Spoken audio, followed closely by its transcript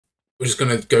we're just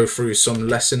going to go through some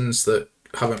lessons that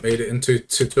haven't made it into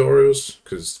tutorials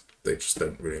because they just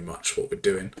don't really match what we're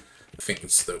doing.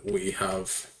 Things that we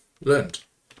have learned,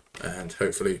 and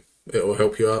hopefully it will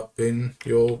help you out in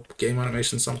your game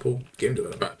animation sample game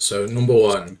development. So number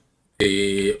one,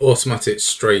 the automatic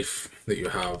strafe that you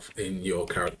have in your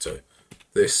character.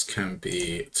 This can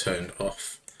be turned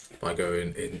off by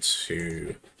going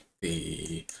into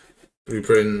the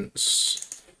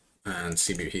blueprints and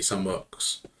CBP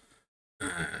sandbox,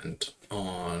 and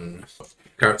on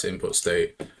character input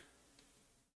state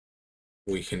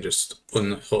we can just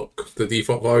unhook the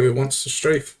default value once to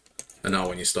strafe, and now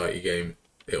when you start your game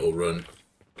it will run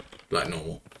like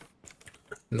normal.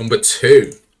 Number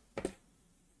two,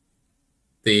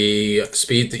 the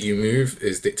speed that you move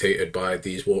is dictated by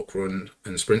these walk, run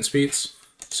and sprint speeds.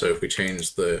 So if we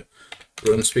change the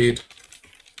run speed,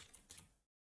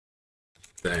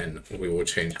 then we will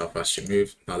change how fast you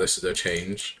move. Now this is a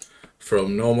change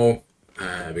from normal,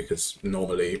 because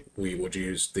normally we would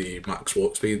use the max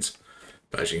walk speeds,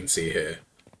 but as you can see here,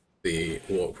 the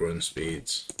walk run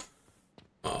speeds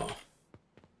are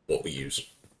what we use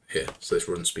here. So this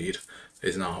run speed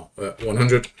is now at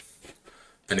 100.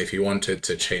 And if you wanted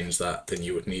to change that, then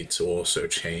you would need to also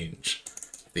change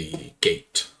the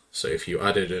gate. So if you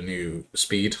added a new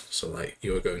speed, so like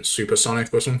you were going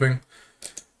supersonic or something,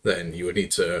 then you would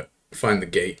need to find the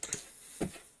gate.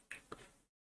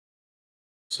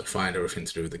 So find everything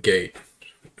to do with the gate.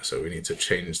 So we need to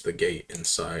change the gate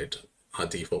inside our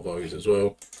default values as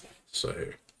well. So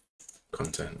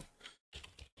content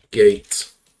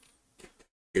gate,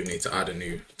 you need to add a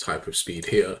new type of speed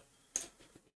here.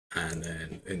 And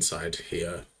then inside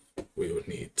here, we would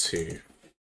need to,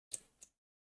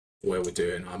 where we're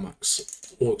doing our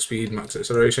max walk speed, max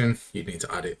acceleration, you need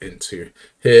to add it into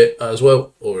here as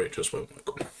well, or it just won't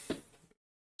work.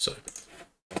 So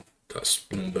that's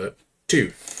number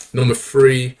two. Number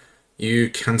three, you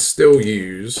can still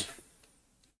use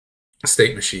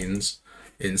state machines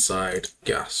inside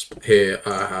GASP. Here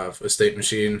I have a state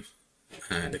machine,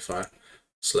 and if I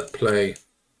select play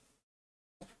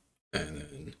and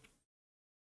then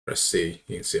press C,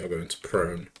 you can see I'll go into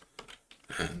prone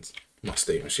and my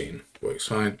state machine works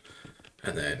fine.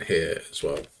 And then here as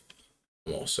well,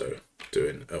 I'm also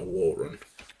doing a wall run,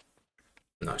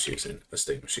 and that's using a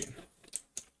state machine.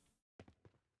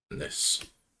 And this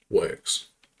works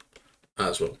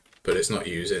as well, but it's not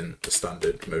using the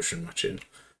standard motion matching.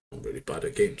 I'm really bad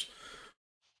at games.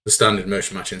 The standard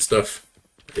motion matching stuff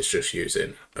is just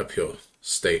using a pure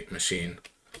state machine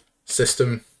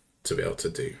system to be able to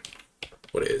do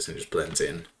what it is, and just blends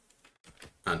in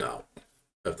and out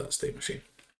of that state machine.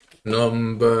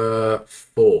 Number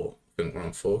four, I think we're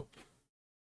on four.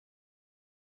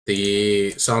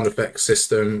 The sound effects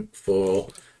system for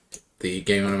the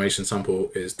game animation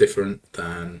sample is different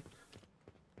than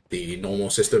the normal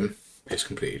system. It's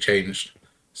completely changed,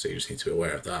 so you just need to be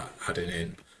aware of that. Adding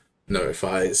in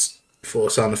notifies for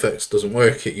sound effects doesn't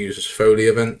work, it uses Foley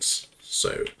events.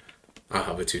 So I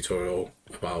have a tutorial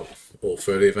about all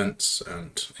Foley events,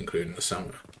 and including the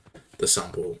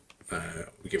sample,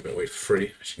 we give it away for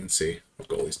free. As you can see, I've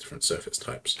got all these different surface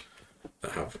types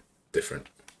that have different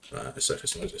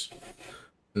surface noises.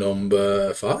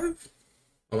 Number five?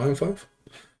 Am I on five?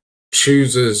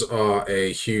 Choosers are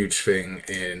a huge thing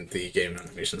in the game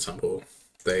animation sample.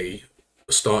 They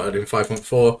started in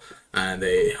 5.4 and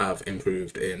they have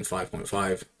improved in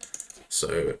 5.5.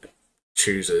 So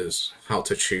choosers, how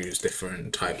to choose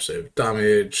different types of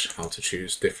damage, how to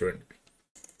choose different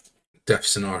death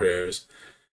scenarios,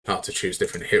 how to choose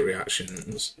different hit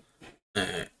reactions.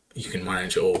 You can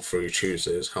manage it all through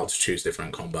choosers. How to choose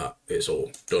different combat is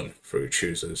all done through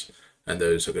choosers, and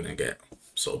those are going to get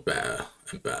sort of better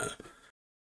and better.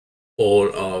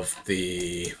 All of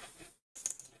the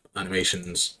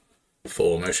animations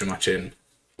for motion matching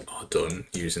are done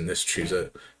using this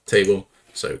chooser table.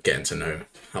 So getting to know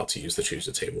how to use the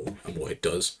chooser table and what it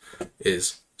does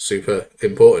is super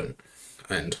important,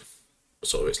 and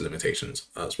sort of its limitations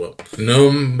as well.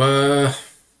 Number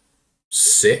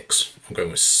six, I'm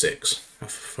going with six.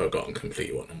 I've forgotten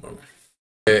completely what number I'm on.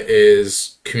 There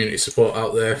is community support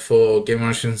out there for game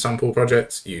animation sample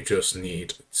projects. You just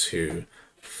need to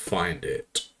find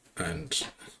it, and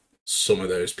some of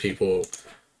those people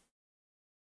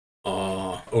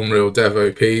are Unreal Dev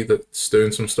OP that's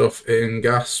doing some stuff in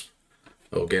GASP,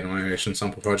 or Game Animation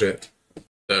Sample Project.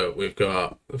 So we've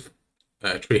got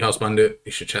Treehouse Bandit,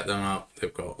 you should check them out.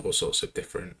 They've got all sorts of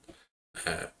different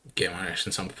game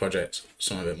animation sample projects.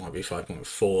 Some of it might be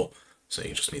 5.4, so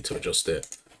you just need to adjust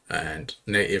it. And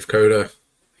Native Coder,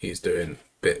 he's doing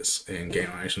bits in game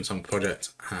animation sample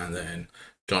project. And then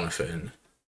Jonathan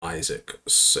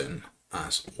Isaacson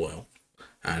as well.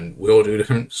 And we all do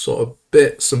different sort of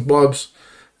bits and bobs.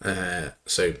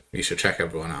 So you should check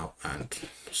everyone out and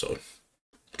sort of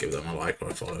give them a like or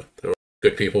a follow. They're all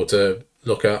good people to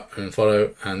look at and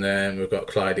follow. And then we've got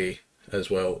Clydie as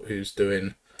well, who's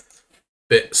doing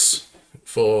bits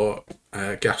for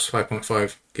GASP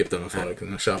 5.5. Give them a follow, give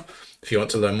them a shout. If you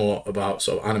want to learn more about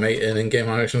sort of animating in game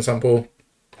animation sample,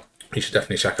 you should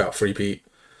definitely check out Pete.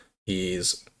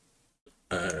 He's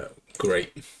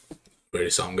great, really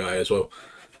sound guy as well,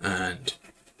 and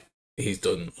he's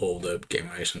done all the game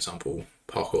animation sample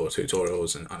parkour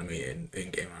tutorials and animating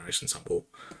in game animation sample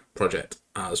project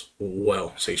as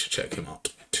well, so you should check him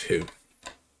out too.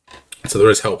 So there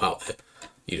is help out there,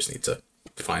 you just need to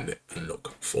find it and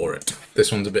look for it.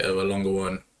 This one's a bit of a longer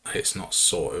one. It's not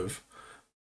sort of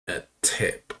a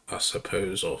tip, I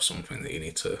suppose, or something that you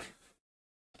need to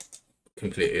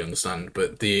completely understand,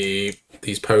 but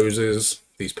these pose dense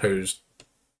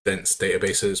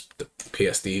databases, the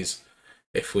PSDs,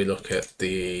 if we look at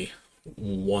the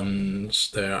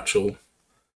ones, their actual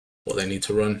what they need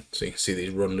to run, so you can see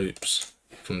these run loops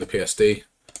from the PSD,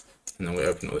 and then we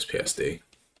open up this PSD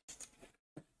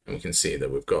and we can see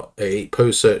that we've got a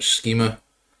pose search schema,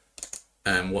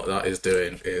 and what that is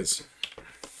doing is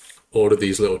all of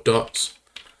these little dots.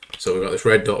 So we've got this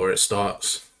red dot where it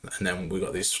starts, and then we've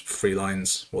got these 3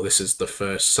 lines. Well, this is the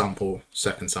first sample,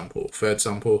 second sample, third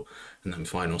sample, and then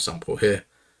final sample here.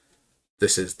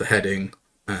 This is the heading,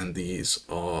 and these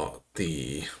are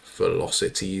the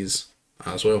velocities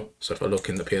as well. So if I look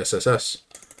in the PSS,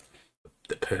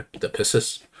 the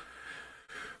PSS,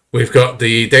 we've got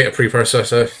the data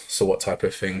preprocessor, so what type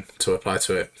of thing to apply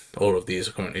to it. All of these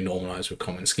are currently normalized with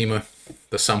common schema.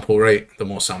 The sample rate, the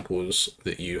more samples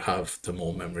that you have, the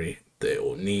more memory that it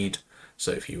will need.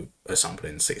 So if you are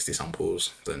sampling 60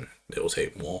 samples, then it will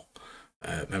take more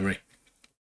memory.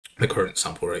 The current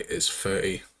sample rate is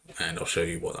 30, and I'll show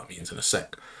you what that means in a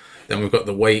sec. Then we've got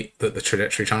the weight that the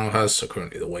trajectory channel has. So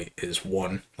currently the weight is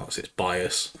 1. That's its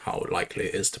bias, how likely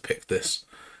it is to pick this.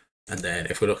 And then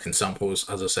if we look in samples,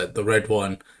 as I said, the red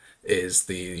one is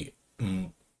the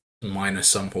minus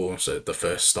sample, so the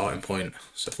first starting point.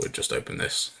 So if we just open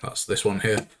this, that's this one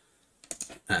here.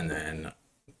 And then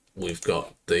we've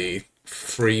got the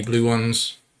 3 blue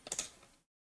ones,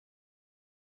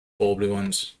 4 blue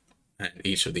ones, and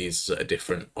each of these is at a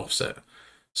different offset.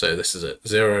 So this is at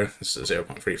 0, this is at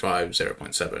 0.35,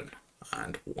 0.7,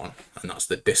 and 1. And that's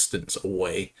the distance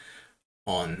away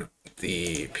on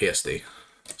the PSD.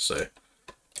 So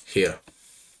here,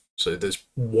 so there's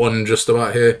 1 just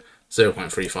about here,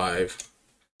 0.35,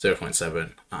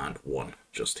 0.7, and 1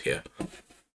 just here.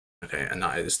 Okay, and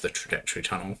that is the trajectory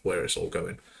channel where it's all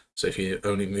going. So if you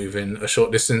only move in a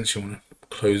short distance, you want to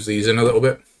close these in a little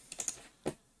bit.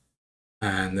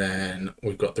 And then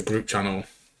we've got the group channel,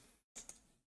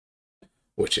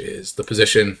 which is the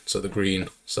position, so the green,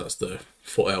 so that's the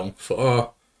foot L, foot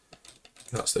R,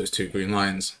 that's those 2 green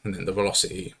lines, and then the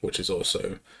velocity, which is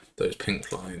also those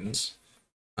pink lines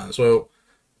as well,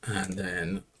 and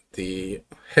then the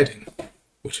heading,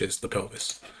 which is the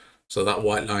pelvis. So that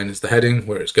white line is the heading,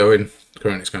 where it's going.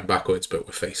 Currently it's going backwards, but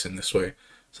we're facing this way,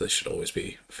 so this should always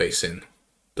be facing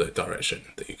the direction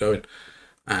that you're going.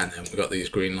 And then we've got these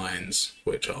green lines,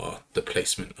 which are the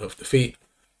placement of the feet,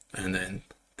 and then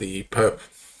the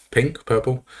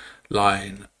purple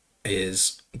line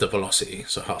is the velocity,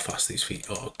 so how fast these feet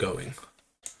are going.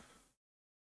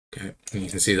 Okay, and you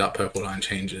can see that purple line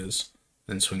changes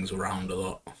and swings around a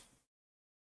lot.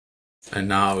 And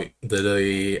now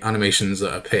the animations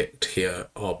that are picked here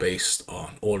are based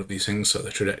on all of these things. So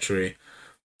the trajectory,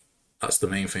 that's the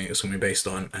main thing it's going to be based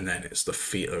on, and then it's the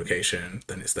feet location,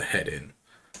 then it's the heading,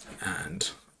 and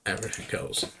everything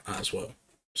else as well.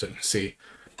 So you can see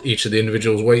each of the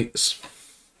individuals' weights.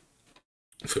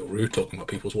 I feel rude talking about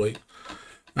people's weight.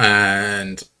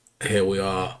 And here we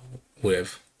are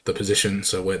with the position,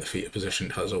 so where the feet are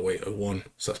positioned has a weight of 1,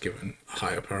 so that's given a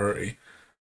higher priority,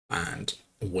 and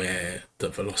where the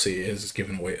velocity is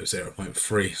given a weight of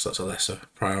 0.3, so that's a lesser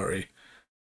priority,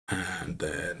 and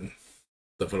then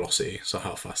the velocity, so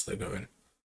how fast they're going,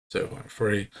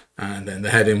 0.3, and then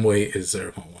the heading weight is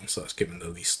 0.1, so that's given the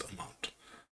least amount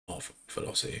of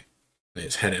velocity. And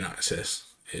its heading axis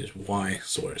is Y,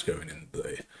 so where it's going in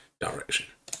the direction.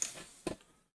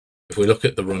 If we look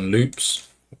at the run loops,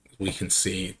 we can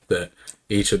see that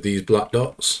each of these black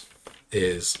dots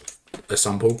is a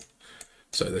sample.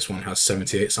 So this one has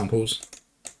 78 samples.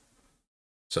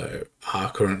 So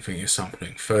our current thing is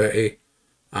sampling 30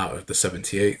 out of the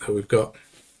 78 that we've got,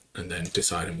 and then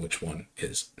deciding which one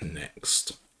is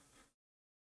next.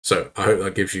 So I hope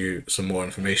that gives you some more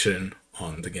information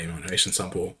on the game animation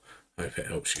sample. I hope it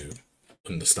helps you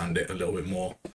understand it a little bit more.